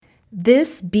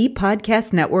This B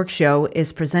Podcast Network show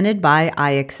is presented by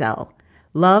IXL.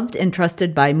 Loved and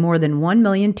trusted by more than 1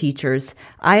 million teachers,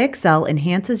 IXL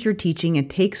enhances your teaching and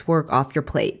takes work off your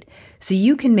plate, so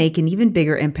you can make an even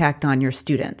bigger impact on your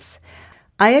students.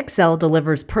 IXL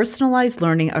delivers personalized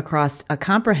learning across a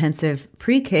comprehensive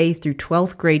pre-K through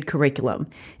 12th grade curriculum,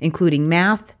 including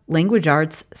math, language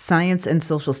arts, science, and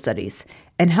social studies,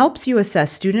 and helps you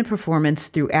assess student performance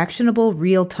through actionable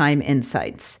real-time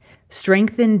insights.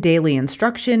 Strengthen daily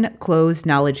instruction, close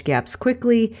knowledge gaps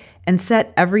quickly, and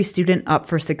set every student up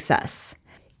for success.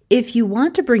 If you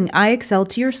want to bring IXL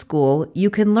to your school, you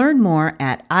can learn more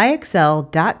at ixl.com/BE.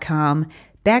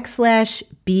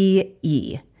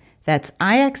 That's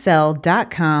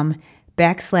ixl.com/BE.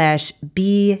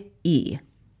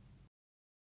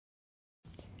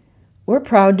 We're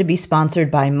proud to be sponsored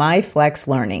by MyFlex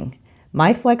Learning.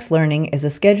 MyFlex Learning is a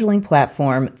scheduling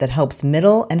platform that helps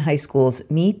middle and high schools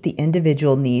meet the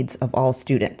individual needs of all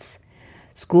students.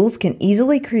 Schools can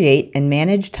easily create and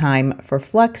manage time for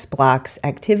flex blocks,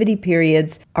 activity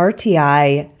periods,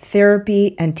 RTI,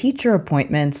 therapy, and teacher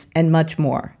appointments, and much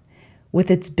more.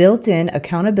 With its built-in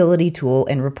accountability tool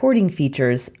and reporting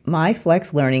features,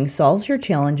 MyFlex Learning solves your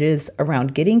challenges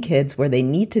around getting kids where they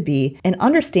need to be and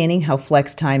understanding how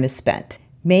flex time is spent.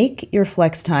 Make your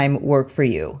flex time work for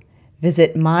you.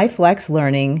 Visit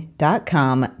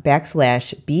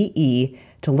myflexlearning.com/BE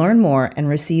to learn more and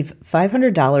receive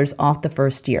 $500 off the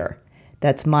first year.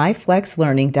 That's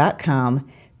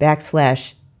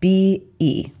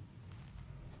myflexlearning.com/BE.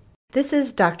 This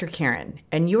is Dr. Karen,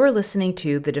 and you are listening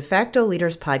to the De Facto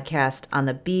Leaders Podcast on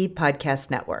the B Podcast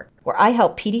Network, where I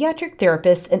help pediatric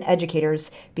therapists and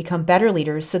educators become better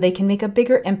leaders so they can make a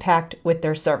bigger impact with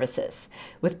their services.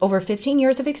 With over 15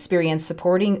 years of experience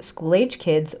supporting school-age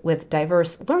kids with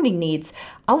diverse learning needs,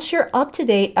 I'll share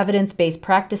up-to-date evidence-based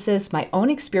practices, my own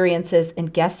experiences,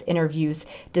 and guest interviews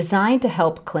designed to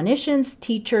help clinicians,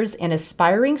 teachers, and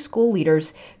aspiring school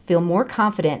leaders feel more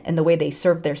confident in the way they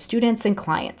serve their students and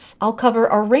clients. I'll cover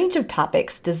a range of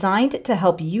topics designed to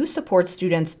help you support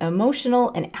students' emotional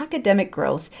and academic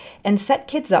growth and set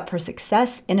kids up for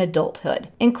success in adulthood,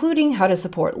 including how to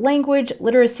support language,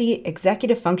 literacy,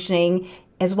 executive functioning,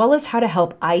 as well as how to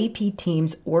help IEP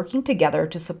teams working together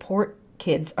to support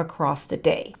kids across the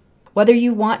day. Whether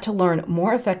you want to learn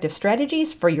more effective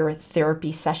strategies for your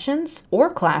therapy sessions or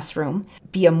classroom,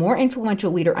 be a more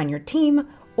influential leader on your team,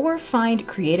 or find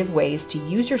creative ways to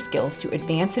use your skills to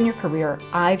advance in your career,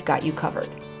 I've got you covered.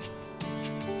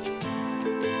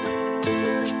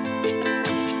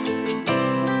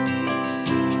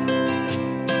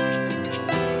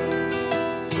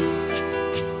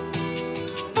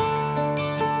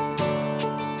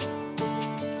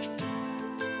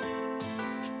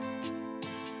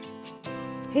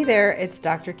 Hey there, it's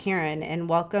Dr. Karen, and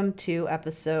welcome to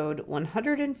episode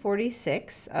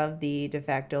 146 of the De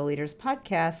Facto Leaders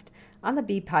Podcast on the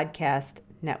B Podcast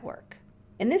Network.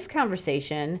 In this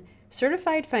conversation,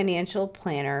 certified financial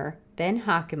planner Ben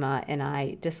Hockema and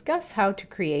I discuss how to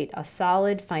create a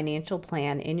solid financial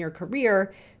plan in your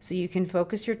career so you can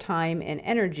focus your time and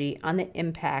energy on the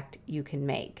impact you can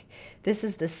make. This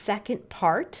is the second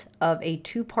part of a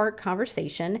two-part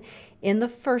conversation. In the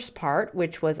first part,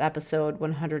 which was episode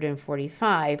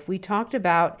 145, we talked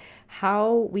about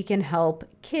how we can help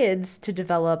kids to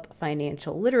develop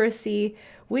financial literacy,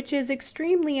 which is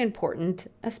extremely important,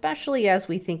 especially as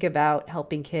we think about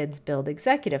helping kids build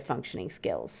executive functioning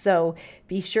skills. So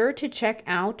be sure to check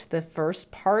out the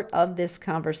first part of this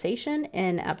conversation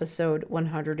in episode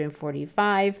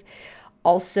 145.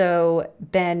 Also,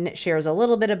 Ben shares a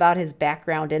little bit about his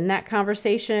background in that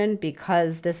conversation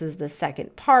because this is the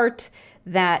second part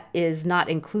that is not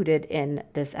included in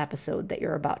this episode that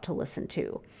you're about to listen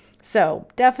to. So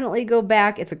definitely go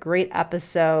back. It's a great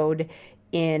episode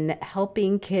in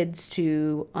helping kids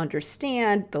to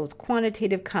understand those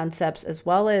quantitative concepts as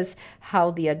well as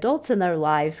how the adults in their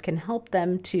lives can help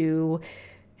them to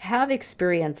have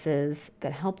experiences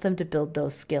that help them to build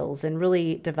those skills and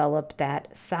really develop that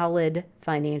solid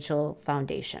financial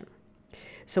foundation.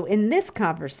 So in this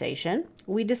conversation,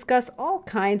 we discuss all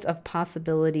kinds of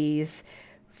possibilities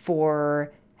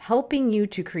for helping you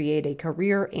to create a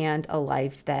career and a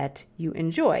life that you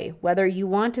enjoy, whether you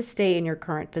want to stay in your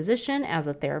current position as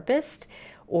a therapist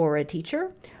or a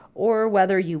teacher, or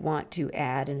whether you want to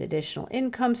add an additional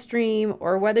income stream,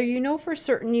 or whether you know for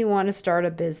certain you want to start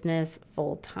a business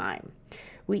full time.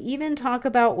 We even talk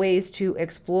about ways to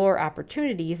explore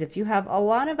opportunities if you have a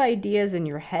lot of ideas in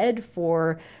your head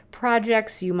for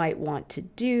projects you might want to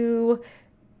do,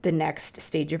 the next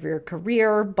stage of your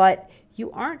career, but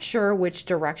you aren't sure which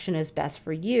direction is best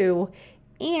for you.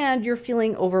 and you're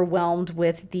feeling overwhelmed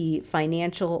with the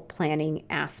financial planning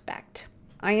aspect.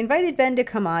 I invited Ben to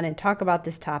come on and talk about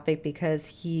this topic because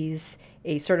he's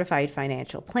a certified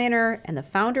financial planner and the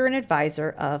founder and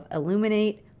advisor of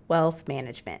Illuminate Wealth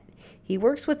Management. He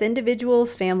works with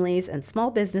individuals, families, and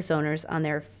small business owners on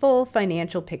their full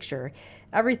financial picture,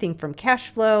 everything from cash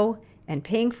flow and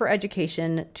paying for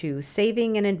education to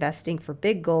saving and investing for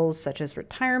big goals such as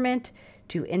retirement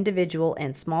to individual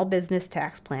and small business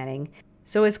tax planning,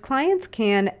 so his clients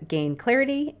can gain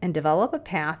clarity and develop a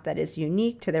path that is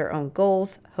unique to their own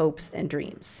goals, hopes, and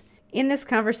dreams. In this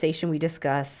conversation, we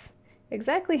discuss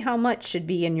exactly how much should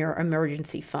be in your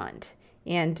emergency fund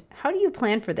and how do you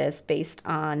plan for this based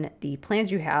on the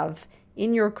plans you have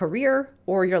in your career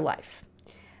or your life.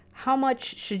 How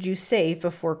much should you save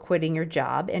before quitting your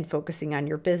job and focusing on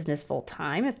your business full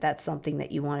time if that's something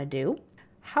that you want to do?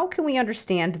 How can we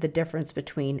understand the difference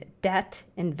between debt,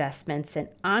 investments, and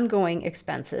ongoing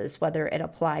expenses, whether it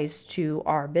applies to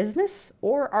our business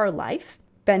or our life?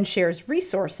 Ben shares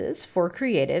resources for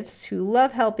creatives who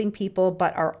love helping people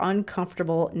but are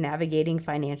uncomfortable navigating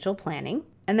financial planning.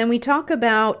 And then we talk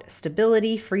about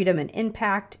stability, freedom, and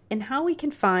impact, and how we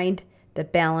can find the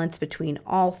balance between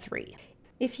all three.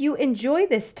 If you enjoy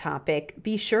this topic,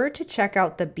 be sure to check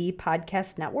out the B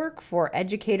Podcast Network for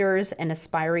educators and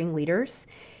aspiring leaders.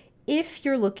 If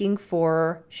you're looking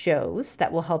for shows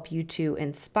that will help you to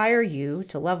inspire you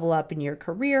to level up in your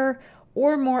career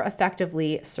or more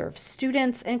effectively serve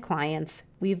students and clients,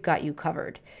 we've got you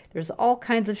covered. There's all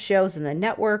kinds of shows in the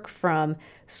network, from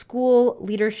school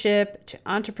leadership to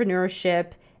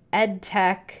entrepreneurship, ed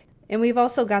tech, and we've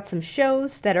also got some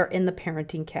shows that are in the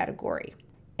parenting category.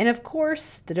 And of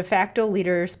course, the De Facto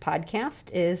Leaders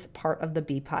podcast is part of the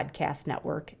B Podcast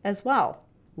Network as well.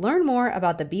 Learn more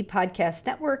about the B Podcast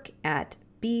Network at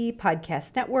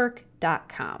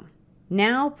bpodcastnetwork.com.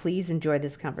 Now, please enjoy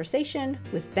this conversation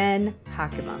with Ben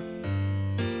Hockema.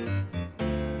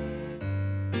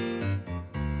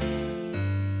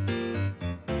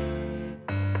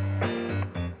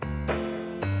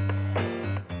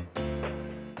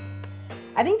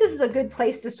 I think this is a good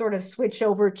place to sort of switch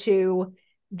over to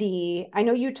I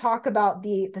know you talk about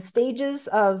the stages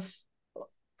of,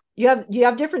 you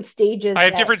have different stages. I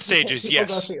have different stages,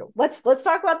 yes. Go through. Let's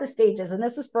talk about the stages. And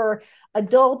this is for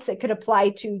adults. It could apply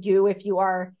to you if you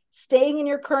are staying in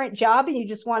your current job and you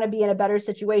just want to be in a better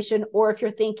situation, or if you're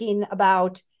thinking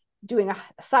about doing a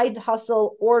side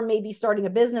hustle or maybe starting a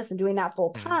business and doing that full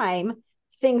time,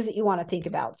 things that you want to think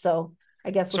about. So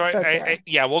I guess let's start there.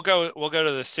 We'll go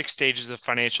to the 6 stages of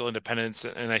financial independence.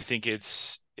 And I think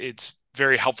it's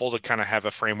very helpful to kind of have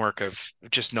a framework of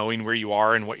just knowing where you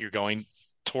are and what you're going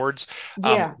towards.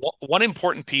 Yeah. One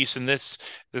important piece, and this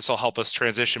will help us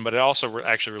transition, but it also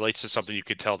actually relates to something you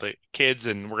could tell the kids,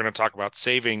 and we're going to talk about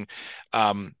saving.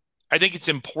 I think it's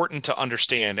important to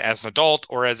understand as an adult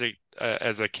or as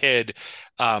a kid,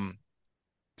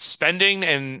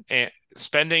 spending,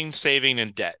 saving,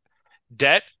 and debt.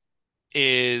 Debt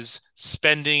is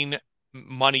spending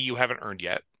money you haven't earned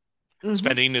yet. Mm-hmm.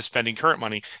 Spending is spending current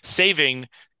money. Saving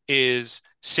is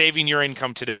saving your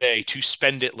income today to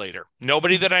spend it later.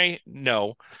 Nobody that I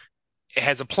know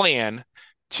has a plan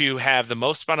to have the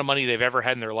most amount of money they've ever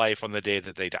had in their life on the day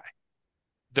that they die.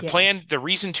 The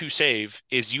reason to save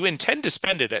is you intend to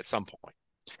spend it at some point.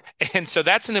 And so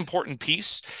that's an important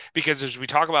piece, because as we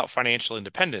talk about financial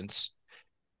independence,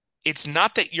 it's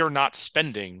not that you're not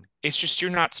spending, it's just you're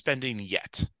not spending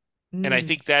yet. And I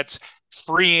think that's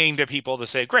freeing to people to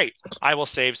say, great, I will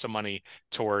save some money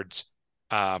towards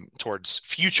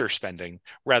future spending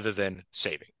rather than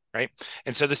saving, right?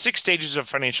 And so the 6 stages of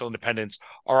financial independence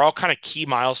are all kind of key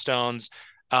milestones.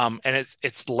 And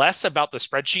it's less about the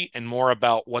spreadsheet and more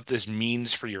about what this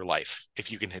means for your life,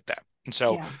 if you can hit that. And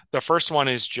so the first one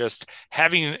is just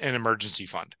having an emergency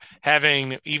fund,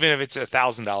 having, even if it's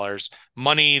 $1,000,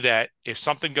 money that if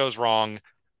something goes wrong,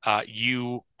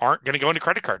 you aren't going to go into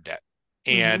credit card debt.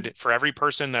 And for every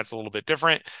person, that's a little bit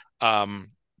different.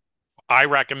 I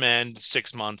recommend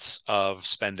 6 months of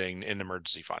spending in an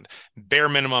emergency fund, bare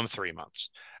minimum 3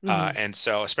 months. And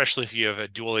so, especially if you have a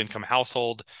dual income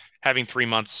household, having 3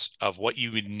 months of what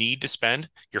you would need to spend,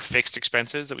 your fixed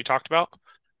expenses that we talked about,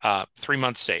 3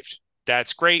 months saved.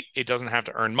 That's great. It doesn't have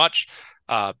to earn much.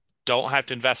 Don't have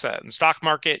to invest that in the stock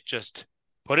market. Just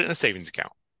put it in a savings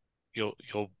account. You'll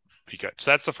be good.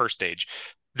 So that's the first stage.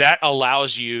 That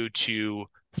allows you to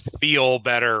feel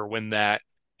better when that,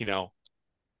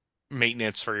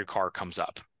 maintenance for your car comes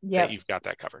up. That you've got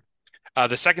that covered.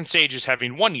 The second stage is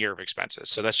having 1 year of expenses.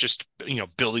 So that's just,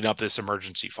 building up this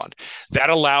emergency fund. That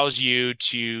allows you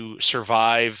to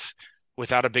survive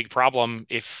without a big problem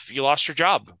if you lost your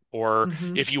job, or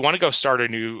Mm-hmm. if you want to go start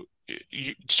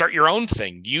your own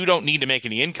thing. You don't need to make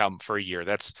any income for a year.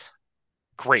 That's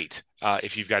great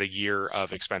if you've got a year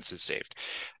of expenses saved.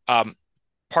 Um,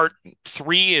 Part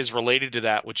three is related to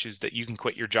that, which is that you can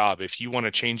quit your job if you want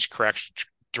to change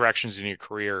directions in your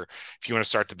career. If you want to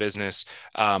start the business,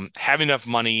 have enough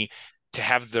money to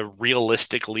have the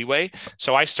realistic leeway.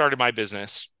 So I started my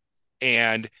business,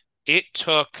 and it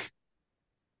took,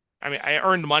 I mean, I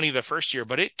earned money the first year,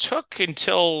 but it took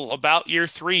until about year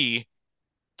three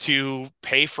to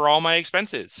pay for all my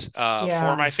expenses for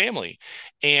Yeah. my family.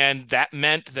 And that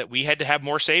meant that we had to have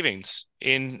more savings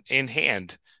in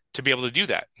hand to be able to do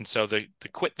that. And so the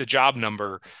quit the job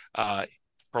number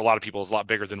for a lot of people is a lot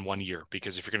bigger than 1 year,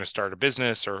 because if you're going to start a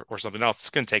business or something else, it's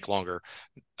going to take longer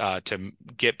to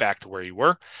get back to where you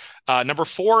were. Number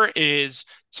four is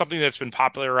something that's been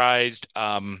popularized.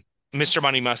 Mr.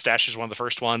 Money Mustache is one of the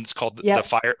first ones, called the Yep.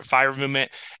 fire movement.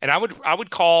 And I would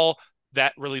call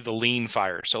that really the lean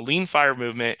fire. So lean fire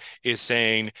movement is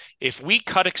saying, if we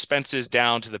cut expenses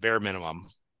down to the bare minimum,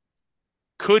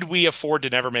 could we afford to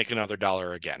never make another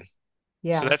dollar again? So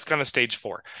Yeah. that's kind of stage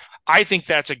four. I think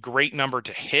that's a great number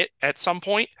to hit at some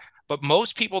point, but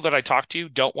most people that I talk to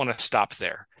don't want to stop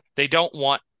there. They don't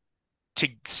want to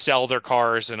sell their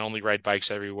cars and only ride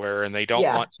bikes everywhere, and they don't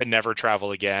Yeah. want to never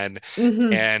travel again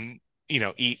Mm-hmm. and,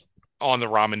 eat on the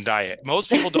ramen diet.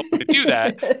 Most people don't want to do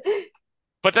that,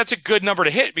 but that's a good number to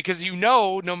hit, because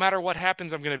no matter what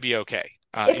happens, I'm going to be okay.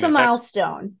 It's a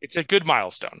milestone. It's a good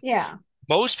milestone. Yeah.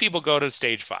 Most people go to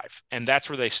stage five, and that's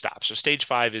where they stop. So stage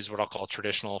five is what I'll call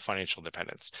traditional financial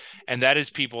independence. And that is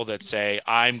people that say,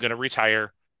 I'm going to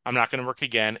retire, I'm not going to work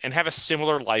again, and have a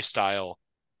similar lifestyle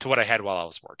to what I had while I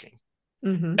was working.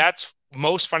 Mm-hmm. That's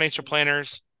most financial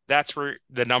planners. That's where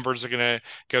the numbers are going to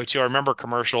go to. I remember a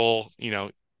commercial,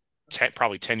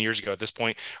 probably 10 years ago at this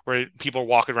point, where people are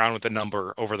walking around with a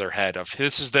number over their head of,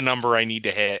 this is the number I need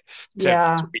to hit to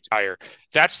Yeah. retire.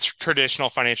 That's traditional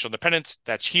financial independence.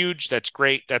 That's huge. That's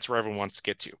great. That's where everyone wants to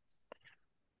get to.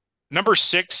 Number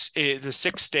six, the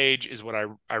sixth stage is what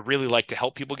I really like to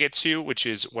help people get to, which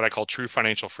is what I call true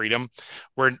financial freedom,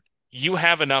 where you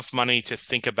have enough money to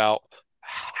think about,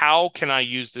 how can I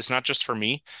use this, not just for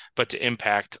me, but to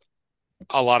impact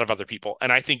a lot of other people.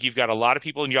 And I think you've got a lot of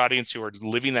people in the audience who are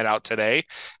living that out today,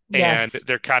 and Yes.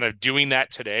 they're kind of doing that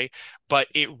today. But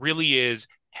it really is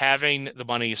having the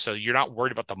money so you're not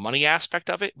worried about the money aspect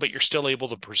of it, but you're still able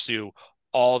to pursue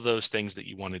all those things that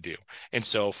you want to do. And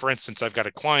so, for instance, I've got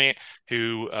a client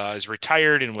who is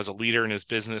retired and was a leader in his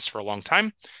business for a long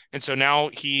time. And so now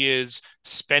he is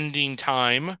spending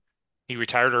time, he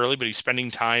retired early, but he's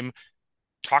spending time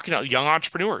talking to young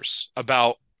entrepreneurs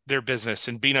about their business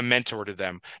and being a mentor to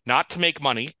them, not to make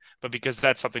money, but because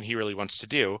that's something he really wants to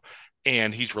do.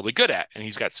 And he's really good at, and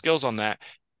he's got skills on that,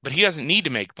 but he doesn't need to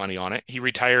make money on it. He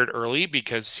retired early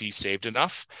because he saved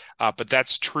enough. But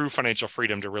that's true financial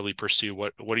freedom to really pursue.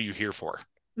 What are you here for?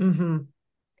 Mm-hmm.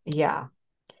 Yeah.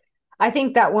 I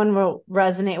think that one will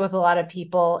resonate with a lot of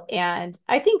people. And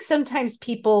I think sometimes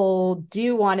people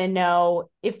do want to know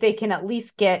if they can at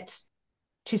least get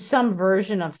to some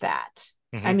version of that.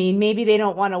 I Hmm. mean, maybe they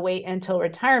don't want to wait until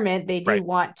retirement. They do Right.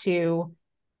 want to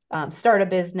start a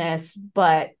business,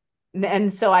 but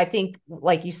and so I think,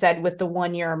 like you said, with the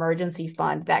 1 year emergency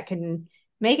fund, that can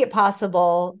make it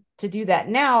possible to do that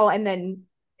now. And then,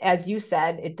 as you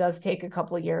said, it does take a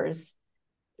couple of years,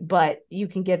 but you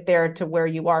can get there to where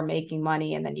you are making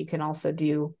money, and then you can also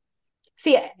do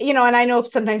see, and I know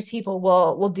sometimes people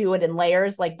will do it in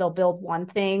layers, like they'll build one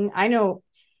thing. I know,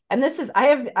 and this is I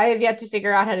have yet to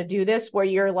figure out how to do this, where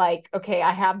you're like, okay,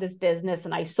 I have this business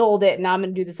and I sold it, and now I'm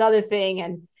going to do this other thing.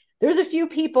 And there's a few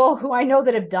people who I know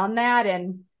that have done that,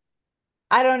 and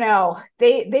I don't know,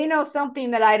 they know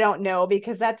something that I don't know,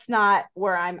 because that's not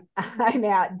where I'm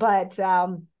at.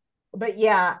 But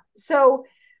yeah. So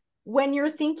when you're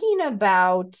thinking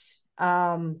about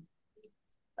um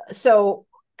so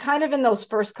kind of in those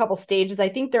first couple stages, I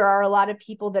think there are a lot of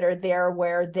people that are there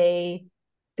where they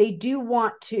do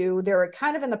want to, they're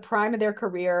kind of in the prime of their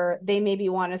career. They maybe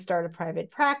want to start a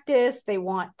private practice. They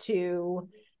want to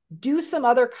do some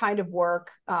other kind of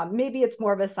work. Maybe it's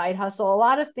more of a side hustle. A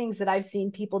lot of things that I've seen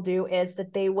people do is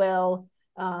that they will,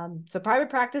 so private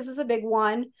practice is a big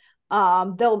one.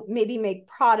 They'll maybe make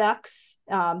products.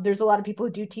 There's a lot of people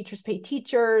who do teachers pay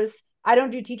teachers. I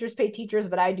don't do teachers pay teachers,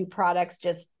 but I do products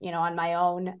just, on my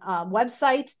own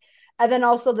website. And then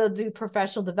also they'll do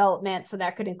professional development. So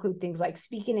that could include things like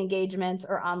speaking engagements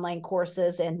or online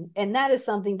courses. And that is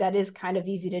something that is kind of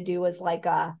easy to do as like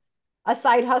a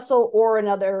side hustle, or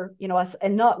another,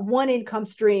 and not one income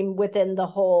stream within the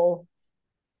whole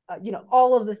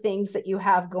all of the things that you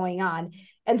have going on.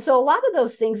 And so a lot of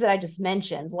those things that I just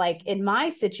mentioned, like in my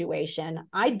situation,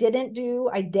 I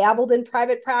dabbled in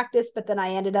private practice, but then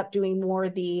I ended up doing more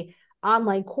the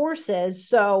online courses.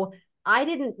 So I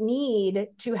didn't need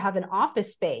to have an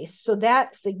office space. So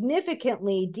that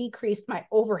significantly decreased my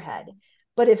overhead.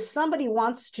 But if somebody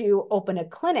wants to open a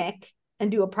clinic and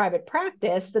do a private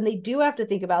practice, then they do have to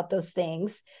think about those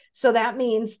things. So that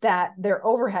means that their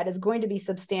overhead is going to be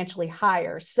substantially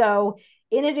higher. So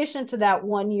in addition to that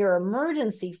 1 year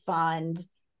emergency fund,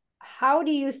 how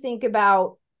do you think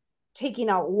about taking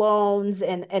out loans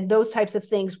and those types of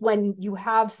things when you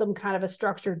have some kind of a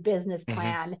structured business Mm-hmm.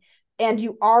 plan and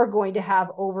you are going to have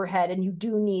overhead and you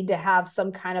do need to have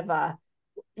some kind of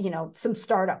some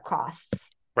startup costs?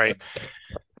 Right.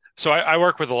 So I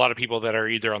work with a lot of people that are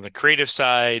either on the creative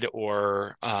side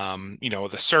or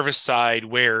the service side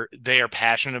where they are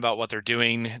passionate about what they're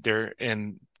doing.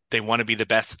 They want to be the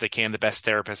best that they can, the best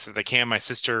therapist that they can. My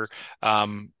sister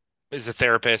is a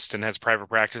therapist and has private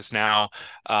practice now.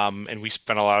 And we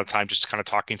spent a lot of time just kind of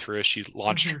talking through as she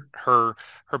launched Mm-hmm.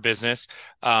 her business.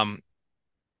 Um,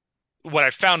 what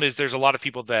I found is there's a lot of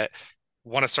people that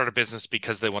want to start a business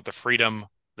because they want the freedom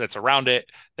that's around it.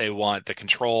 They want the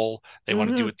control. They want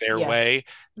to do Mm-hmm. it their Yeah. way,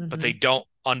 but Mm-hmm. they don't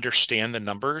understand the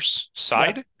numbers Yep.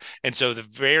 side. And so the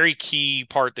very key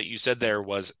part that you said there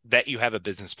was that you have a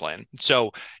business plan.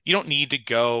 So you don't need to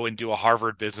go and do a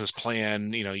Harvard business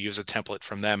plan, use a template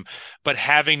from them, but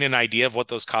having an idea of what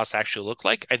those costs actually look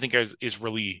like, I think is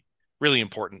really, really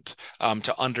important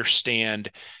to understand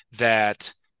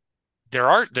that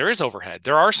there is overhead.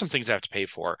 There are some things I have to pay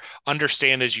for.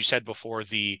 Understand, as you said before,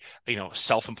 the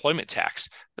self-employment tax.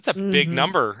 That's a big Mm-hmm.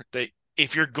 number that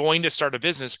if you're going to start a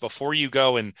business before you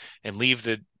go and leave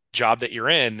the job that you're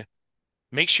in,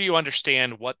 make sure you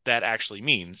understand what that actually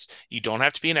means. You don't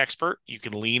have to be an expert. You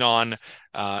can lean on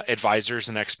advisors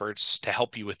and experts to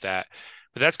help you with that.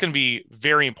 But that's going to be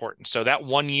very important. So that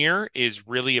 1 year is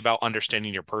really about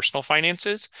understanding your personal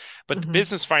finances, but the Mm-hmm.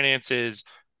 business finances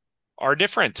are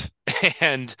different.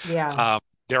 And Yeah. uh,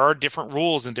 there are different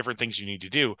rules and different things you need to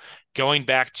do. Going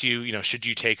back to, should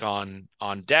you take on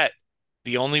debt?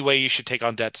 The only way you should take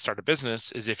on debt to start a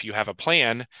business is if you have a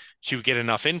plan to get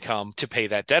enough income to pay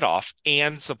that debt off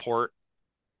and support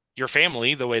your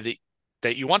family the way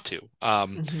that you want to.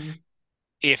 Mm-hmm.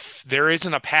 If there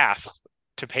isn't a path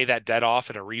to pay that debt off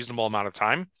in a reasonable amount of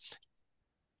time,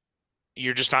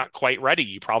 you're just not quite ready.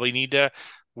 You probably need to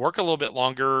work a little bit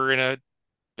longer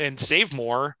and save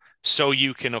more so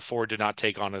you can afford to not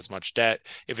take on as much debt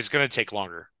if it's going to take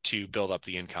longer to build up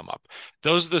the income up.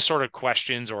 Those are the sort of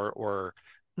questions or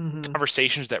Mm-hmm.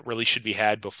 conversations that really should be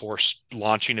had before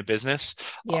launching a business.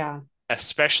 Yeah.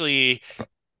 Especially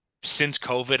since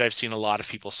COVID, I've seen a lot of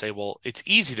people say, well, it's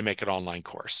easy to make an online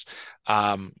course.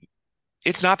 Um,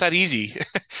 it's not that easy. It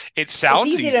It's sounds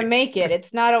easy to easy. make it.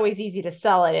 It's not always easy to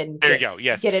sell it and There you get go.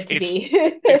 Yes. get it to It's be.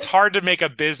 it's hard to make a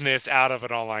business out of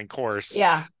an online course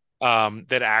Yeah.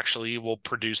 that actually will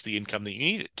produce the income that you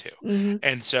need it to. Mm-hmm.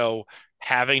 And so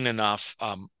having enough,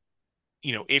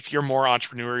 if you're more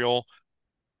entrepreneurial,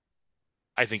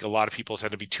 I think a lot of people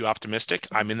tend to be too optimistic.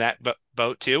 I'm in that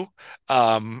boat too.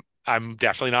 I'm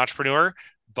definitely an entrepreneur,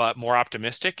 but more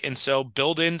optimistic. And so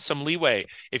build in some leeway.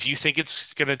 If you think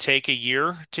it's going to take a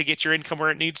year to get your income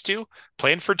where it needs to,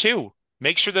 plan for 2.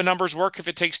 Make sure the numbers work if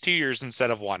it takes 2 years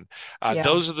instead of 1. Yeah.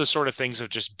 Those are the sort of things of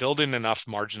just building enough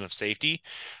margin of safety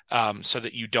so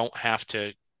that you don't have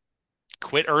to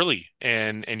quit early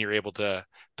and you're able to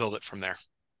build it from there.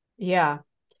 Yeah.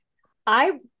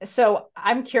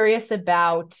 I'm curious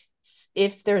about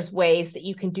if there's ways that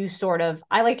you can do sort of,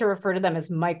 I like to refer to them as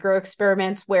micro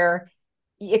experiments where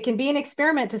it can be an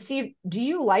experiment to see, do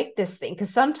you like this thing? Because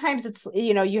sometimes it's,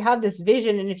 you have this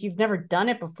vision and if you've never done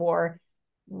it before,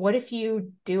 what if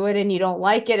you do it and you don't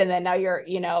like it? And then now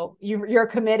you're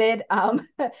committed. And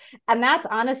that's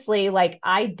honestly like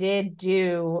did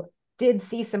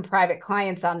see some private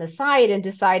clients on the side and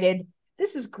decided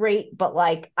this is great, but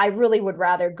like I really would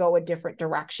rather go a different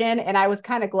direction. And I was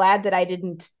kind of glad that I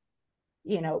didn't,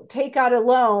 take out a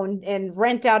loan and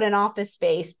rent out an office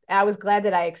space. I was glad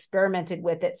that I experimented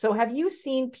with it. So have you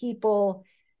seen people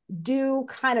do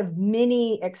kind of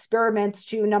mini experiments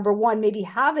to, number one, maybe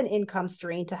have an income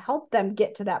stream to help them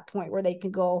get to that point where they can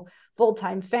go full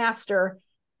time faster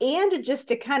and just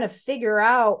to kind of figure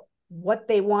out what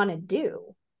they want to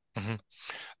do? Mhm.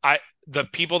 I the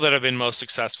people that have been most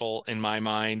successful in my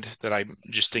mind that I'm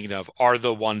just thinking of are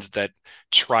the ones that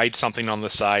tried something on the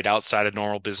side outside of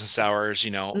normal business hours,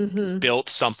 Mm-hmm. built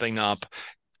something up,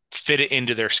 fit it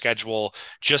into their schedule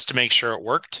just to make sure it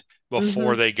worked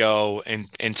before Mm-hmm. they go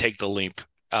and take the leap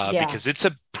Yeah. because it's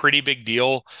a pretty big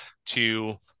deal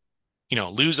to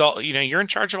lose all, you're in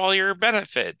charge of all your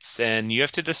benefits and you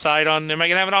have to decide on, am I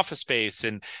going to have an office space?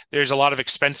 And there's a lot of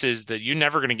expenses that you're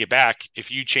never going to get back if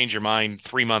you change your mind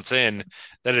 3 months in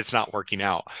that it's not working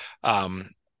out. Um,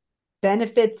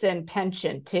 Benefits and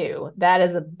pension too. That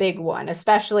is a big one,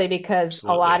 especially because a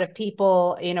Absolutely. lot of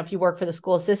people, if you work for the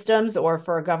school systems or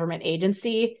for a government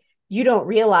agency, you don't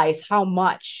realize how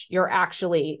much you're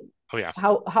actually Oh yeah.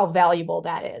 how valuable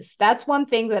that is. That's one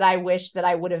thing that I wish that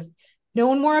I would have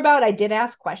known more about. I did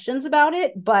ask questions about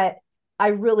it, but I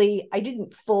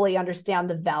didn't fully understand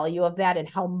the value of that and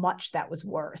how much that was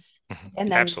worth.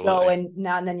 And then go Absolutely. and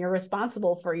now and then you're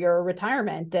responsible for your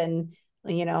retirement, and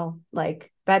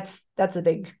like that's a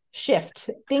big shift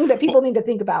thing that Well, people need to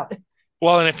think about.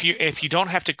 well, and if you don't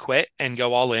have to quit and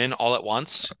go all in all at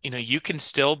once, you can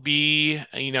still be,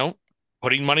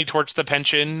 putting money towards the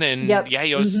pension, and Yep. yeah,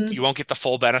 you won't get the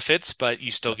full benefits, but you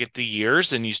still get the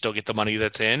years and you still get the money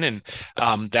that's in,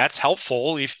 and that's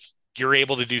helpful if you're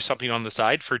able to do something on the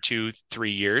side for 2,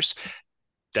 3 years.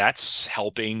 That's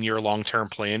helping your long-term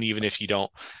plan, even if you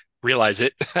don't realize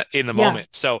it in the Yeah. moment.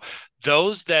 So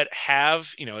those that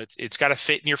have, it's got to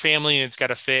fit in your family and it's got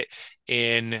to fit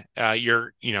in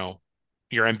your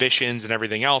ambitions and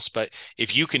everything else. But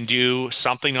if you can do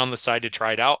something on the side to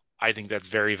try it out, I think that's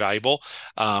very valuable.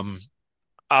 Um,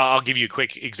 I'll give you a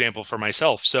quick example for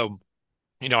myself. So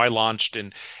I launched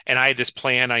and I had this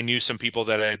plan. I knew some people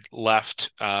that had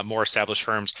left more established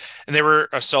firms, and they were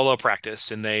a solo practice,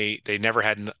 and they never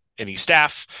had any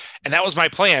staff. And that was my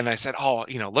plan. I said, "Oh,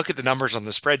 look at the numbers on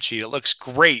the spreadsheet. It looks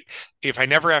great if I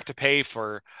never have to pay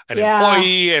for an Yeah.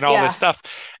 employee and all this Yeah. stuff."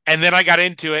 And then I got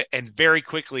into it, and very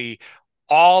quickly,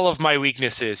 all of my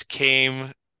weaknesses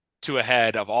came to a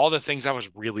head of all the things I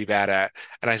was really bad at.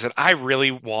 And I said, I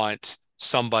really want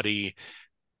somebody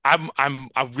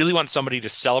I really want somebody to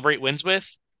celebrate wins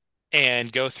with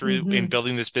and go through in Hmm.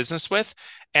 building this business with.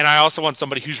 And I also want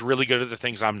somebody who's really good at the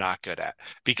things I'm not good at,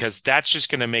 because that's just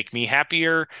going to make me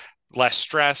happier, less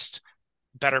stressed,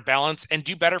 better balance, and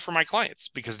do better for my clients,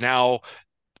 because now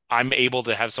I'm able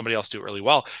to have somebody else do it really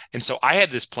well. And so I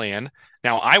had this plan.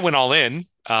 Now I went all in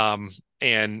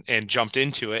and jumped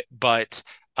into it, but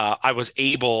I was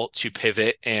able to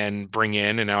pivot and bring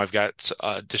in, and now I've got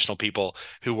additional people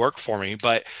who work for me.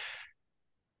 But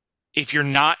if you're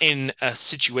not in a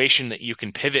situation that you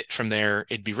can pivot from there,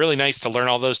 it'd be really nice to learn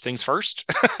all those things first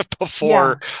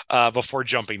before Yes. before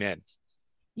jumping in.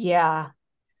 Yeah.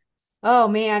 Oh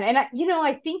man. And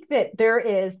I think that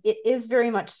it is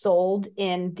very much sold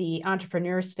in the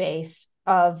entrepreneur space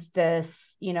of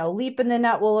this, leap in the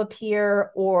net will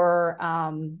appear, or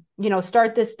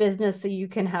start this business so you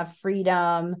can have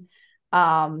freedom.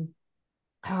 Um,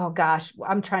 oh gosh,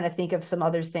 I'm trying to think of some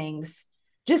other things.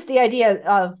 Just the idea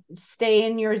of stay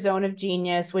in your zone of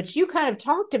genius, which you kind of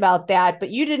talked about that, but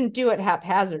you didn't do it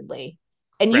haphazardly.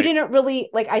 And you Right. didn't really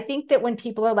like, I think that when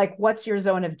people are like, what's your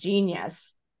zone of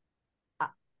genius?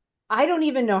 I don't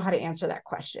even know how to answer that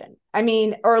question. I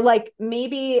mean, or like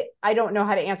maybe I don't know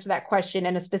how to answer that question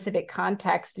in a specific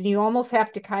context. And you almost have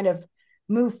to kind of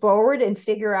move forward and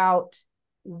figure out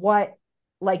what,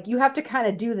 like, you have to kind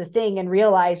of do the thing and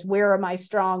realize, where am I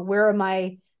strong? Where am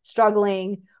I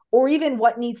struggling? Or even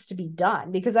what needs to be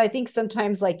done. Because I think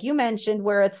sometimes, like you mentioned,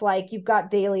 where it's like you've got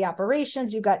daily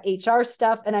operations, you've got HR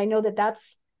stuff. And I know that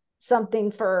that's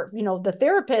something for, the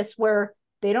therapist, where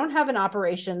they don't have an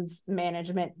operations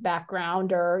management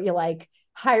background, or you like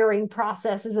hiring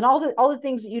processes and all the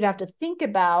things that you'd have to think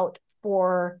about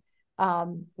for a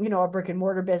brick and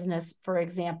mortar business, for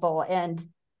example. And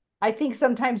I think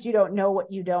sometimes you don't know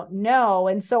what you don't know.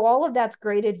 And so all of that's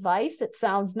great advice. It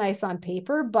sounds nice on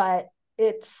paper, but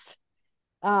it's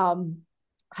um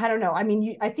I don't know. I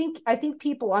mean, I think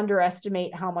people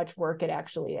underestimate how much work it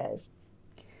actually is.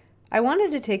 I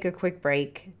wanted to take a quick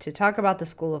break to talk about the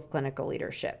School of Clinical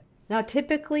Leadership. Now,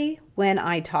 typically, when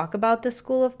I talk about the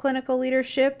School of Clinical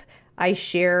Leadership, I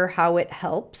share how it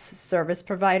helps service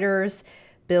providers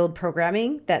build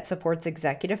programming that supports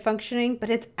executive functioning, but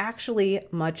it's actually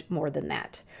much more than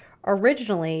that.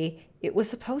 Originally, it was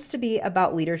supposed to be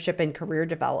about leadership and career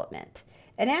development,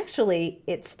 and actually,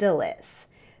 it still is.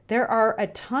 There are a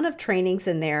ton of trainings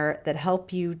in there that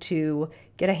help you to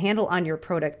get a handle on your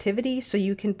productivity so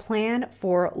you can plan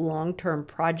for long term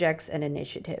projects and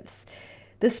initiatives.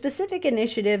 The specific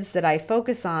initiatives that I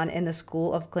focus on in the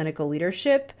School of Clinical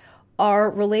Leadership are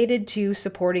related to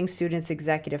supporting students'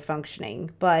 executive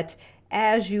functioning, but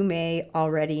as you may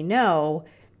already know,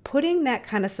 putting that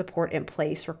kind of support in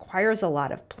place requires a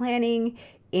lot of planning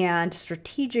and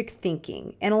strategic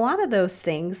thinking. And a lot of those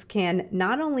things can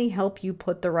not only help you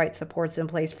put the right supports in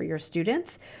place for your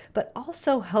students, but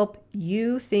also help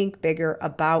you think bigger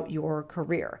about your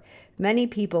career. Many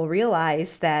people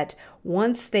realize that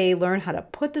once they learn how to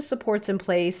put the supports in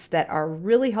place that are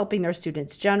really helping their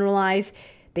students generalize,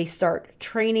 they start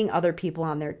training other people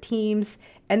on their teams,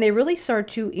 and they really start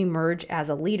to emerge as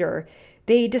a leader.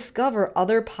 They discover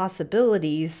other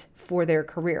possibilities for their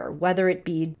career, whether it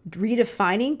be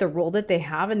redefining the role that they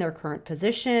have in their current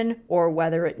position, or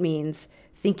whether it means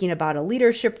thinking about a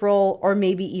leadership role, or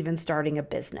maybe even starting a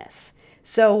business.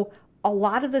 So a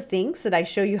lot of the things that I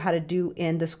show you how to do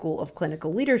in the School of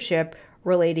Clinical Leadership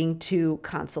relating to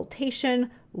consultation,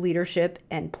 leadership,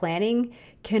 and planning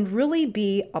can really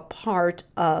be a part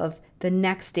of the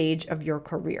next stage of your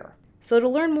career. So to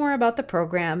learn more about the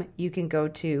program, you can go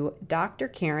to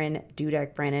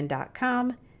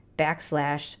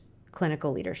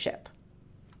drkarendudekbrannon.com/clinical leadership.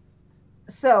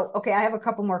 So, okay, I have a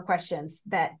couple more questions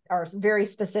that are very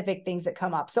specific things that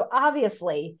come up. So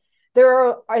obviously,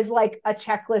 there is like a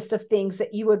checklist of things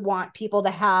that you would want people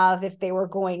to have if they were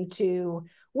going to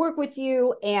work with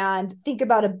you and think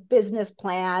about a business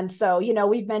plan. So,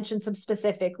 we've mentioned some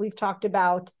specific, we've talked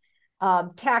about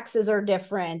taxes are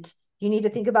different. You need to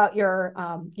think about your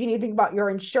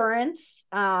insurance,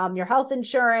 your health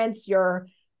insurance, your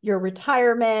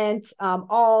retirement,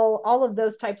 all of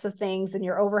those types of things, and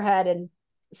your overhead. And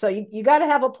so you got to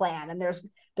have a plan. And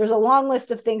there's a long list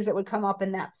of things that would come up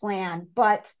in that plan.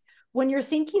 But when you're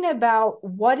thinking about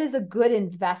what is a good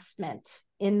investment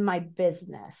in my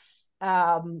business,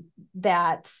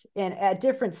 that at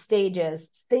different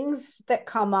stages, things that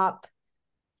come up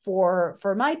for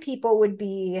my people would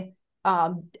be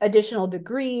additional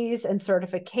degrees and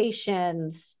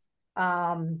certifications,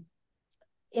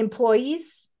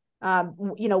 employees.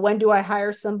 When do I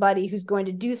hire somebody who's going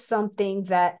to do something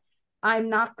that I'm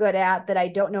not good at, that I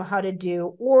don't know how to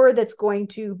do, or that's going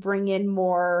to bring in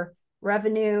more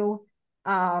revenue?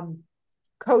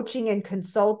 Coaching and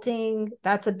consulting,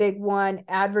 that's a big one.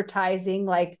 Advertising,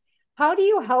 like, how do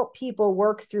you help people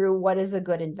work through what is a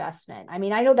good investment? I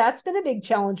mean, I know that's been a big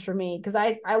challenge for me, because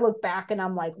I look back and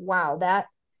I'm like, wow, that,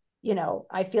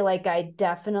 I feel like I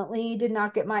definitely did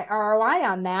not get my ROI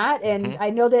on that. And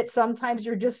I know that sometimes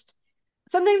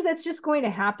that's just going to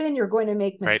happen. You're going to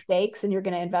make mistakes, and you're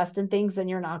going to invest in things and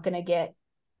you're not going to get,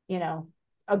 a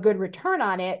good return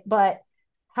on it. But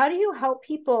how do you help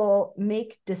people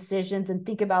make decisions and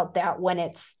think about that when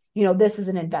it's, this is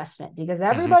an investment? Because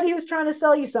everybody who's trying to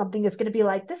sell you something is going to be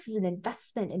like, this is an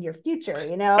investment in your future,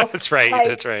 That's right. Like,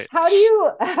 that's right. How do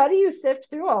you sift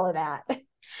through all of that? That's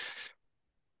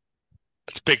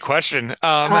a big question.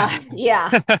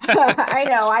 Yeah, I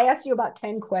know. I asked you about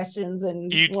 10 questions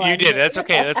and you did. That's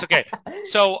okay. That's okay.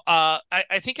 So I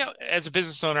think as a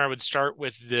business owner, I would start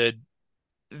with the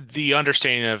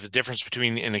understanding of the difference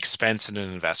between an expense and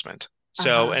an investment.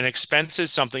 So an expense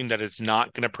is something that is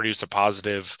not going to produce a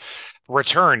positive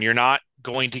return. You're not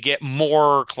going to get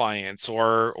more clients,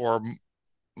 or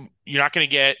you're not going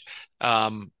to get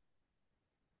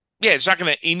it's not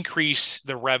going to increase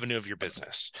the revenue of your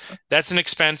business. That's an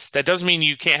expense. That doesn't mean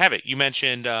you can't have it. You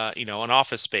mentioned an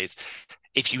office space.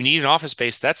 If you need an office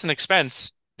space, that's an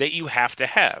expense that you have to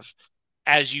have.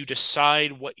 As you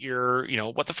decide what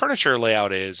what the furniture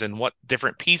layout is and what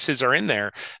different pieces are in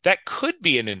there, that could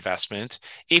be an investment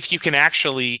if you can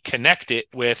actually connect it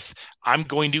with, I'm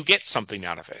going to get something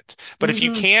out of it. But if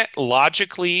you can't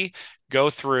logically go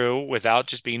through without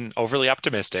just being overly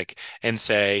optimistic and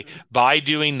say, by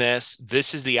doing this,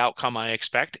 this is the outcome I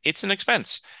expect, it's an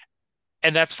expense.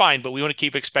 And that's fine, but we want to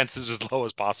keep expenses as low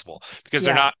as possible, because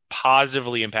they're not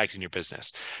positively impacting your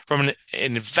business. From an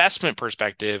investment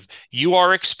perspective, you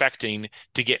are expecting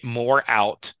to get more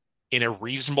out in a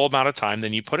reasonable amount of time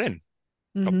than you put in.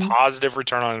 A positive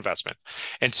return on investment.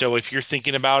 And so if you're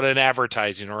thinking about an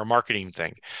advertising or a marketing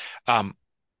thing,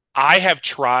 I've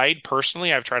tried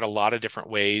a lot of different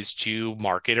ways to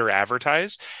market or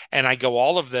advertise, and I go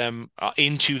all of them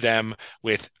into them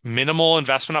with minimal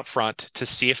investment up front to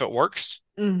see if it works,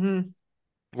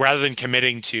 rather than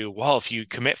committing to, well, if you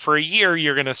commit for a year,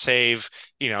 you're going to save,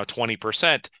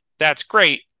 20%. That's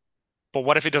great. But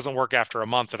what if it doesn't work after a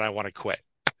month and I want to quit?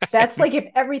 That's like if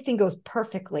everything goes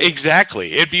perfectly.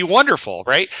 Exactly. It'd be wonderful,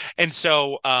 right? And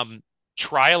so,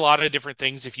 try a lot of different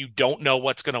things. If you don't know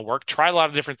what's going to work, try a lot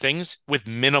of different things with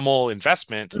minimal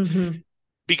investment,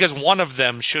 because one of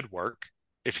them should work.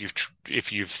 If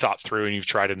you've thought through and you've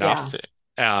tried enough,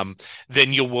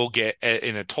 then you will get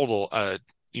in a total, a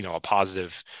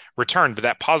positive return. But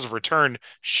that positive return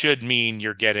should mean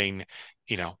you're getting,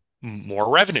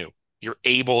 more revenue. You're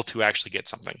able to actually get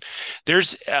something.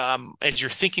 There's, as you're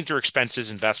thinking through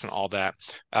expenses, investment, all that.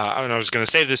 I was going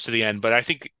to save this to the end, but I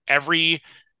think every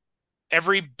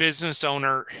business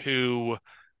owner who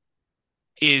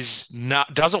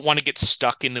doesn't want to get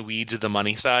stuck in the weeds of the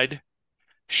money side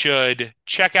should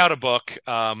check out a book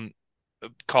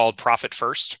called Profit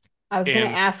First. I was going to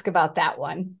And ask about that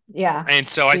one. Yeah. and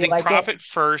so I Do you think like it? Profit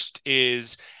First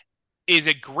is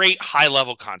a great high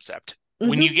level concept.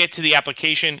 When you Mm-hmm. get to the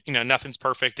application, nothing's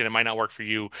perfect and it might not work for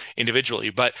you individually.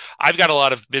 But I've got a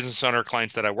lot of business owner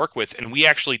clients that I work with, and we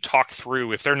actually talk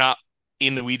through, if they're not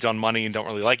in the weeds on money and don't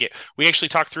really like it, we actually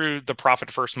talk through the profit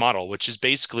first model, which is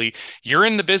basically you're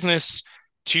in the business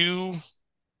to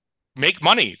make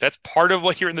money. That's part of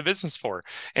what you're in the business for.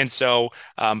 And so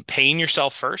paying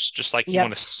yourself first, just like you want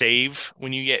Yep. to save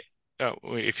when you get,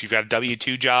 if you've got a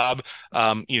W-2 job,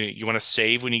 you want to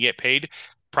save when you get paid.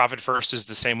 Profit first is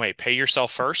the same way. Pay yourself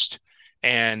first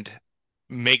and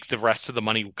make the rest of the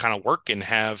money kind of work and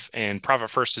profit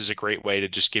first is a great way to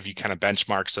just give you kind of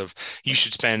benchmarks of you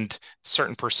should spend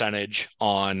certain percentage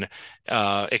on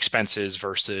expenses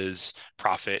versus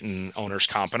profit and owner's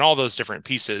comp and all those different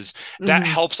pieces. That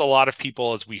Mm-hmm. helps a lot of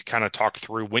people as we kind of talk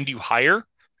through when do you hire?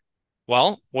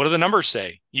 Well, what do the numbers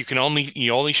say? You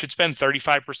only should spend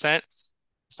 35%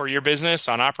 for your business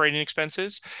on operating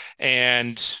expenses.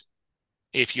 And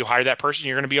if you hire that person,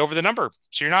 you're going to be over the number.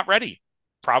 So you're not ready.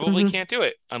 Probably Mm-hmm. can't do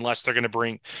it unless they're going to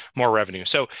bring more revenue.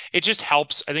 So it just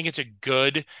helps. I think it's a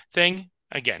good thing.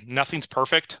 Again, nothing's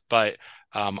perfect, but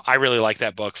I really like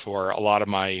that book for a lot of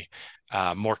my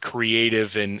more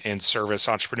creative and service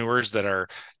entrepreneurs that are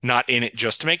not in it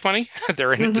just to make money.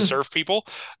 They're in it to Mm-hmm. serve people.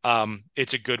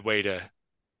 It's a good way to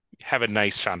have a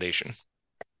nice foundation.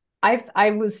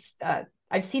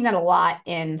 I've seen that a lot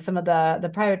in some of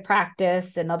the private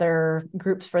practice and other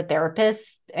groups for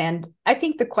therapists. And I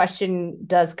think the question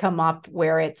does come up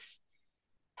where it's,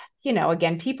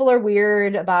 again, people are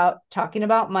weird about talking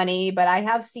about money, but I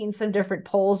have seen some different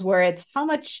polls where it's how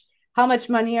much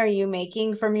money are you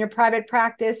making from your private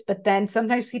practice? But then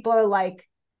sometimes people are like,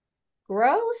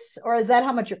 gross, or is that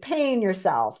how much you're paying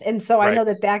yourself? And so I Right. know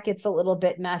that gets a little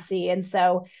bit messy. And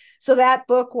so that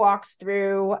book walks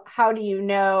through how do you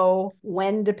know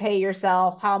when to pay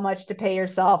yourself, how much to pay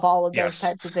yourself, all of those Yes.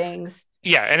 types of things.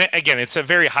 Yeah, and again, it's a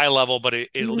very high level, but it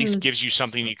at least Mm-hmm. gives you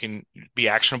something you can be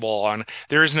actionable on.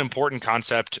 There is an important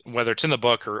concept, whether it's in the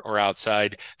book or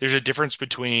outside. There's a difference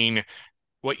between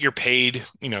what you're paid,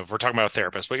 if we're talking about a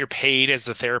therapist, what you're paid as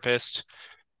a therapist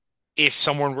if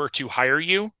someone were to hire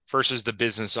you versus the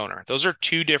business owner. Those are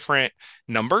two different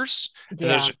numbers, and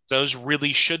Yeah. those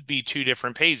really should be two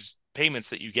different payments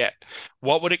that you get.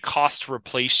 What would it cost to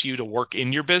replace you to work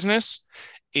in your business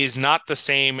is not the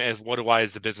same as what do I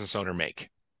as the business owner make.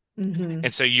 Mm-hmm.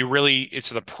 And so it's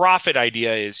the profit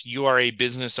idea is you are a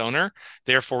business owner,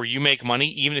 therefore you make money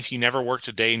even if you never worked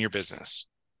a day in your business.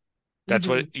 That's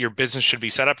Mm-hmm. what your business should be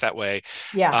set up that way.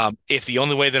 Yeah. If the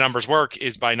only way the numbers work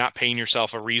is by not paying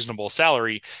yourself a reasonable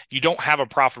salary, you don't have a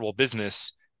profitable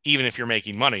business, even if you're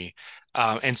making money.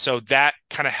 And so that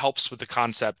kind of helps with the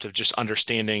concept of just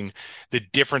understanding the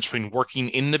difference between working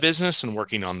in the business and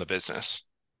working on the business.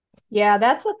 Yeah,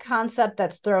 that's a concept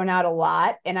that's thrown out a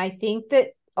lot. And I think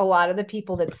that a lot of the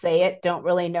people that say it don't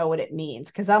really know what it means.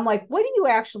 Because I'm like, what do you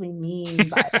actually mean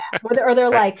by that? Or they're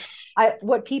Right. like,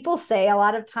 what people say a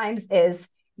lot of times is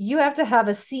you have to have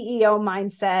a CEO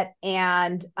mindset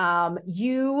and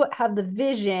you have the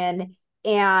vision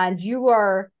and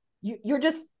you're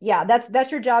just, yeah,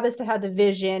 that's your job is to have the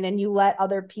vision and you let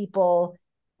other people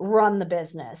run the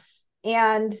business.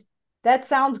 And that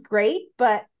sounds great,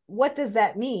 but what does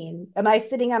that mean? Am I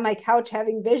sitting on my couch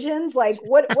having visions? Like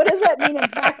what does that mean in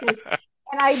practice?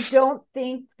 And I don't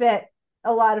think that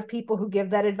a lot of people who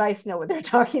give that advice know what they're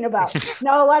talking about.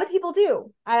 No, a lot of people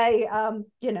do. Right.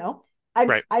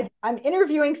 I'm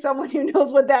interviewing someone who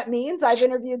knows what that means. I've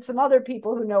interviewed some other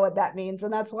people who know what that means,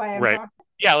 and that's why I'm Right. talking.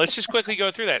 Yeah, let's just quickly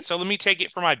go through that. So let me take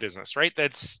it for my business, right?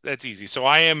 That's easy. So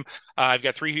I've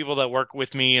got three people that work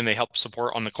with me and they help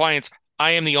support on the clients.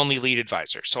 I am the only lead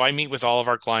advisor. So I meet with all of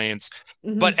our clients,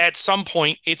 but Mm-hmm. at some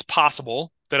point it's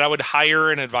possible that I would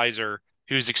hire an advisor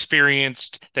who's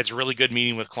experienced, that's really good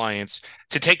meeting with clients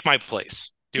to take my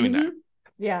place doing that. Mm-hmm.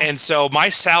 Yeah. And so my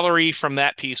salary from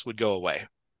that piece would go away.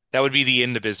 That would be the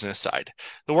in the business side.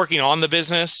 The working on the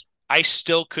business, I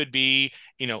still could be,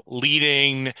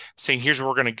 leading, saying, here's where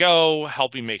we're going to go,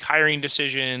 helping make hiring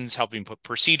decisions, helping put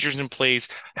procedures in place.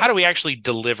 How do we actually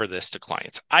deliver this to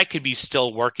clients? I could be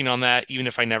still working on that, even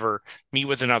if I never meet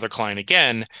with another client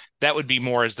again. That would be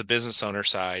more as the business owner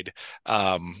side.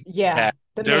 Yeah. That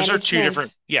The those are two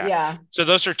different, management. yeah. Yeah. So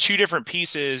those are two different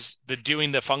pieces, the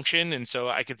doing the function. And so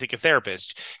I could think of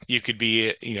therapist. You could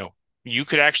be, you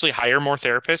could actually hire more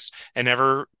therapists and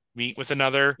never meet with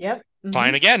another Yep.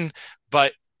 client again,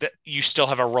 but that you still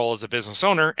have a role as a business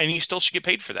owner and you still should get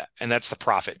paid for that. And that's the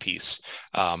profit piece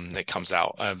that comes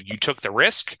out. You took the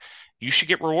risk, you should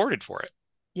get rewarded for it.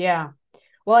 Yeah.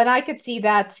 Well, and I could see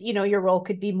that, your role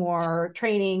could be more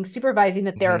training, supervising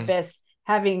the Mm-hmm. therapist,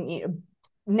 having,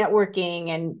 networking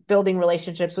and building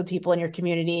relationships with people in your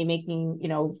community, making,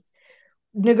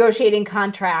 negotiating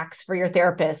contracts for your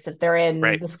therapists if they're in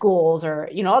Right. the schools or,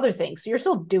 other things. So you're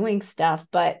still doing stuff.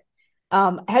 But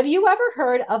have you ever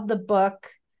heard of the book,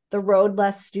 The Road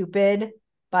Less Stupid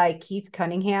by Keith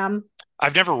Cunningham?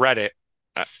 I've never read it.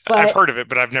 I've But heard of it,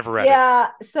 but I've never read it. yeah,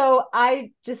 so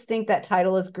I just think that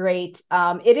title is great.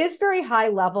 It is very high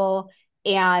level,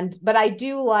 but I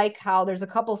do like how there's a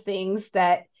couple things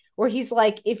that where he's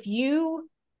like, if you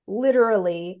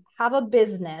literally have a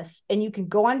business and you can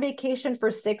go on vacation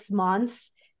for 6 months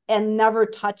and never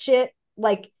touch it,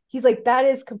 like he's like, that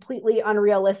is completely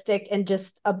unrealistic and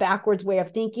just a backwards way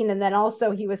of thinking. And then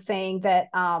also he was saying that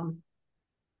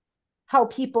how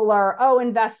people are, oh,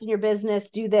 invest in your business,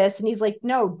 do this. And he's like,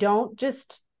 no, don't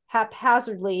just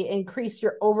haphazardly increase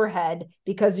your overhead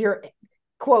because you're,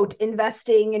 quote,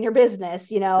 investing in your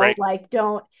business, Right. like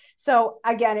don't. So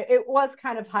again, it was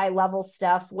kind of high level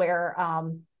stuff where,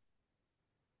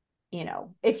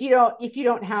 if you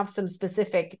don't have some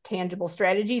specific tangible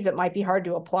strategies, it might be hard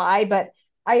to apply. But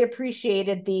I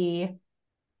appreciated the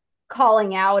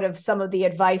calling out of some of the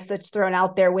advice that's thrown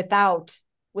out there without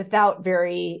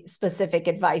very specific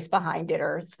advice behind it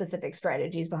or specific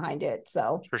strategies behind it.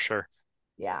 So For sure.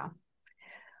 yeah.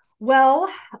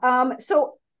 Well,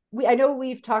 so I know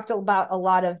we've talked about a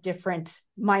lot of different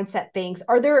mindset things.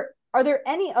 Are there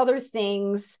any other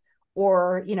things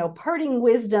or parting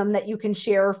wisdom that you can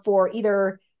share for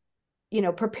either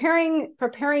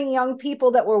preparing young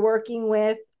people that we're working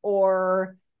with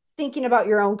or thinking about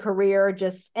your own career,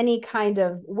 just any kind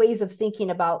of ways of thinking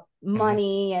about Mhm.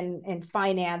 money and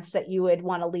finance that you would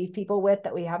want to leave people with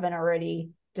that we haven't already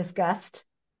discussed?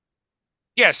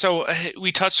 Yeah, so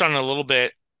we touched on it a little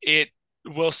bit. It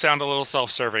will sound a little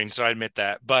self-serving, so I admit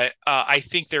that, but I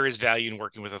think there is value in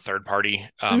working with a third party,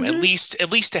 Mm-hmm. at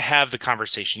least to have the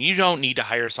conversation. You don't need to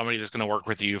hire somebody that's going to work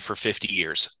with you for 50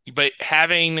 years, but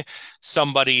having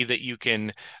somebody that you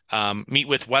can meet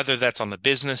with, whether that's on the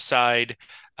business side,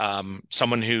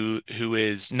 someone who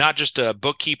is not just a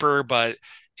bookkeeper, but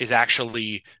is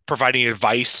actually providing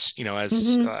advice,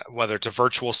 as Mm-hmm. whether it's a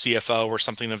virtual CFO or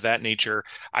something of that nature.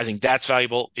 I think that's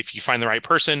valuable if you find the right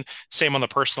person. Same on the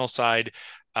personal side.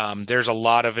 There's a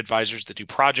lot of advisors that do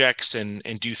projects and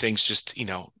do things just,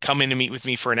 come in and meet with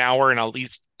me for an hour and I'll at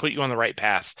least put you on the right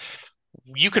path.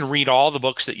 You can read all the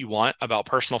books that you want about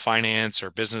personal finance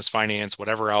or business finance,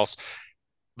 whatever else,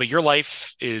 but your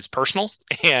life is personal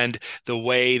and the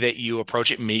way that you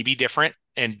approach it may be different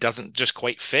and doesn't just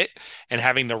quite fit. And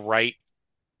having the right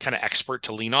kind of expert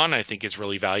to lean on, I think is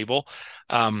really valuable.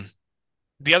 Um,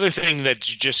 the other thing that's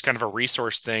just kind of a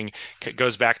resource thing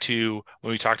goes back to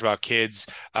when we talked about kids.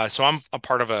 So I'm a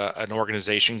part of an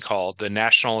organization called the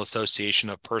National Association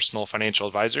of Personal Financial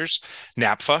Advisors,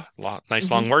 NAPFA,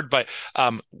 nice long Mm-hmm. word, but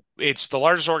it's the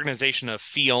largest organization of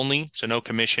fee only, so no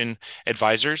commission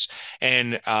advisors.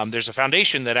 And there's a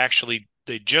foundation that actually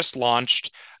they just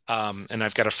launched. And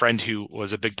I've got a friend who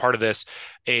was a big part of this,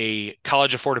 a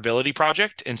college affordability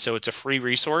project. And so it's a free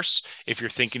resource if you're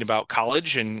thinking about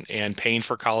college and paying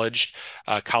for college.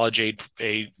 College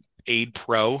Aid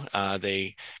Pro,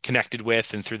 they connected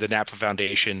with, and through the NAPA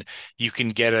Foundation, you can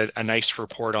get a nice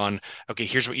report on, okay,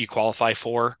 here's what you qualify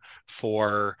for,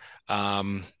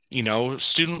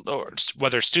 student, or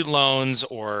whether student loans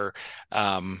or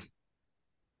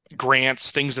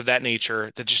grants, things of that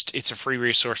nature. That just it's a free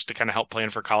resource to kind of help plan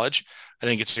for college. I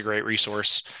think it's a great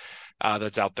resource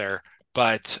that's out there.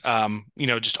 But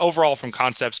just overall from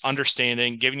concepts,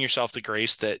 understanding, giving yourself the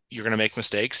grace that you're going to make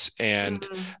mistakes, and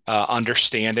Mm-hmm.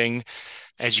 understanding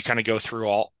as you kind of go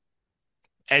through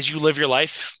as you live your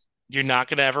life, you're not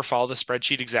going to ever follow the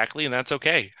spreadsheet exactly, and that's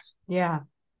okay. Yeah.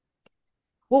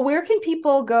 Well, where can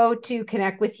people go to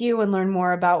connect with you and learn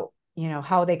more about,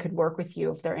 how they could work with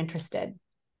you if they're interested?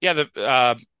 Yeah,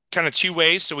 the kind of two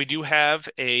ways. So we do have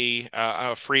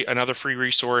another free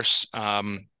resource.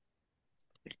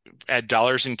 at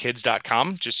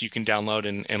dollarsandkids.com. Just you can download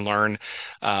and learn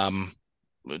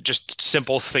just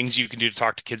simple things you can do to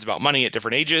talk to kids about money at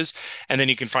different ages. And then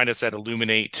you can find us at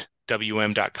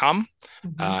illuminatewm.com.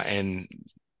 And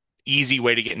easy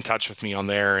way to get in touch with me on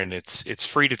there. And it's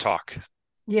free to talk.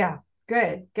 Yeah.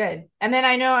 Good. And then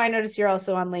I noticed you're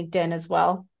also on LinkedIn as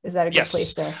well. Is that a good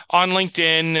place to? On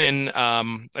LinkedIn, and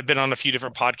I've been on a few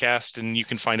different podcasts, and you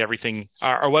can find everything.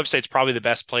 Our website's probably the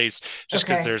best place, just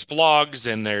because there's blogs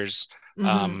and there's you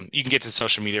can get to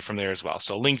social media from there as well.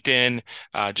 So LinkedIn,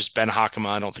 just Ben Hockema.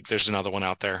 I don't think there's another one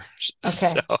out there.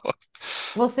 Okay.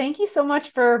 Well, thank you so much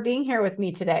for being here with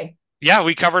me today. Yeah,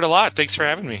 we covered a lot. Thanks for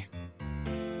having me.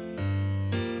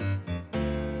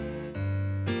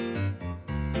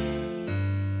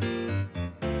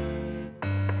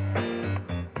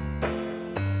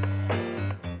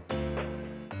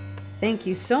 Thank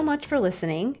you so much for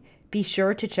listening. Be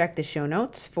sure to check the show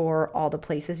notes for all the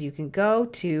places you can go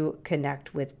to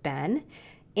connect with Ben.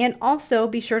 And also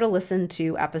be sure to listen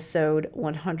to episode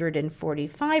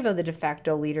 145 of the De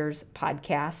Facto Leaders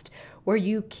podcast, where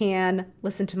you can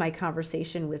listen to my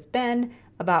conversation with Ben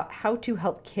about how to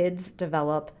help kids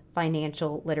develop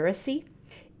financial literacy.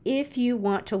 If you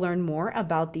want to learn more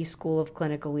about the School of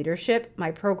Clinical Leadership, my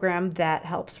program that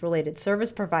helps related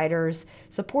service providers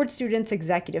support students'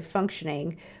 executive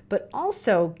functioning, but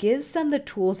also gives them the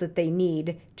tools that they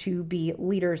need to be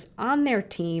leaders on their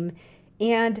team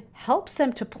and helps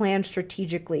them to plan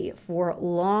strategically for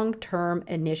long-term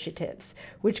initiatives,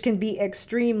 which can be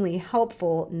extremely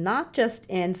helpful, not just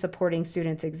in supporting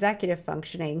students' executive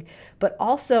functioning, but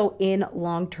also in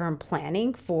long-term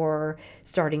planning for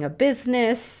starting a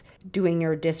business, doing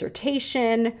your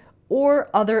dissertation, or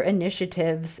other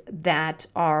initiatives that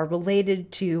are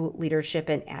related to leadership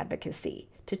and advocacy.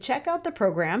 To check out the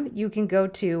program, you can go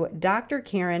to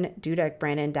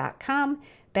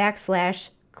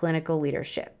drkarendudekbrandon.com/clinical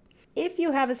leadership. If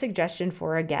you have a suggestion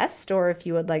for a guest, or if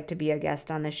you would like to be a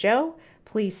guest on the show,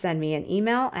 please send me an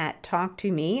email at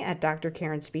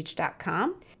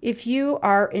talktome@drkarenspeech.com. If you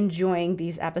are enjoying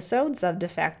these episodes of De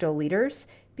Facto Leaders,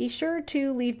 be sure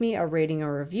to leave me a rating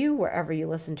or review wherever you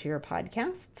listen to your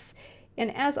podcasts.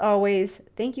 And as always,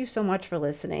 thank you so much for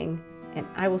listening, and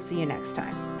I will see you next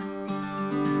time.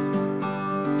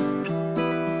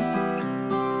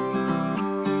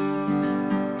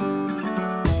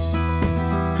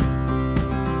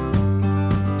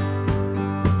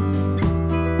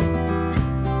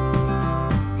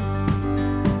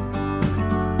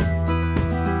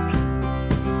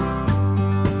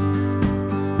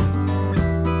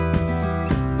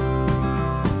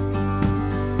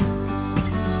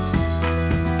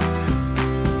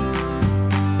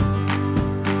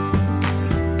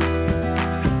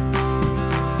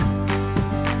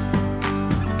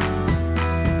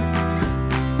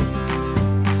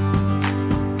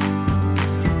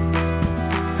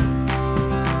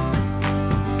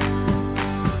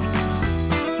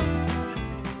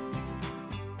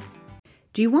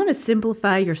 Do you want to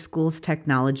simplify your school's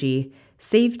technology,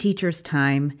 save teachers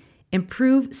time,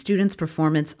 improve students'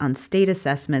 performance on state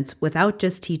assessments without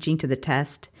just teaching to the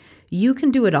test? You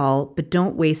can do it all, but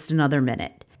don't waste another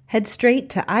minute. Head straight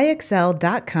to ixl.com/BE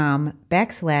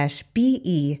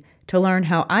to learn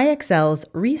how IXL's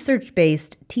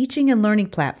research-based teaching and learning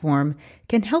platform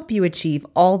can help you achieve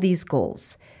all these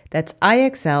goals. That's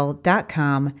ixl.com/BE.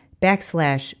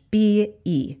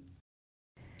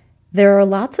 There are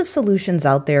lots of solutions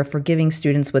out there for giving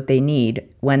students what they need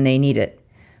when they need it.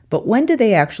 But when do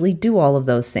they actually do all of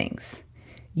those things?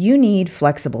 You need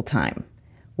flexible time.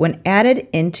 When added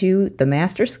into the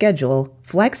master schedule,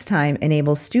 flex time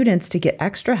enables students to get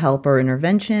extra help or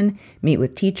intervention, meet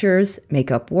with teachers, make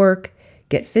up work,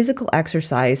 get physical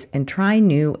exercise, and try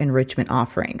new enrichment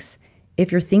offerings. If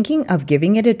you're thinking of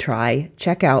giving it a try,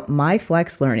 check out My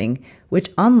Flex Learning, which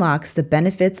unlocks the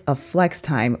benefits of flex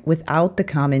time without the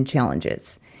common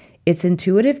challenges. Its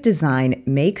intuitive design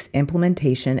makes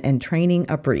implementation and training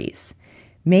a breeze.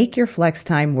 Make your flex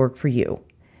time work for you.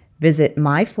 Visit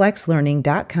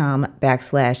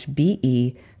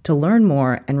myflexlearning.com/BE to learn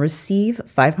more and receive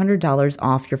 $500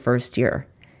 off your first year.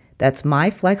 That's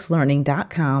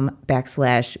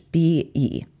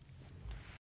myflexlearning.com/BE.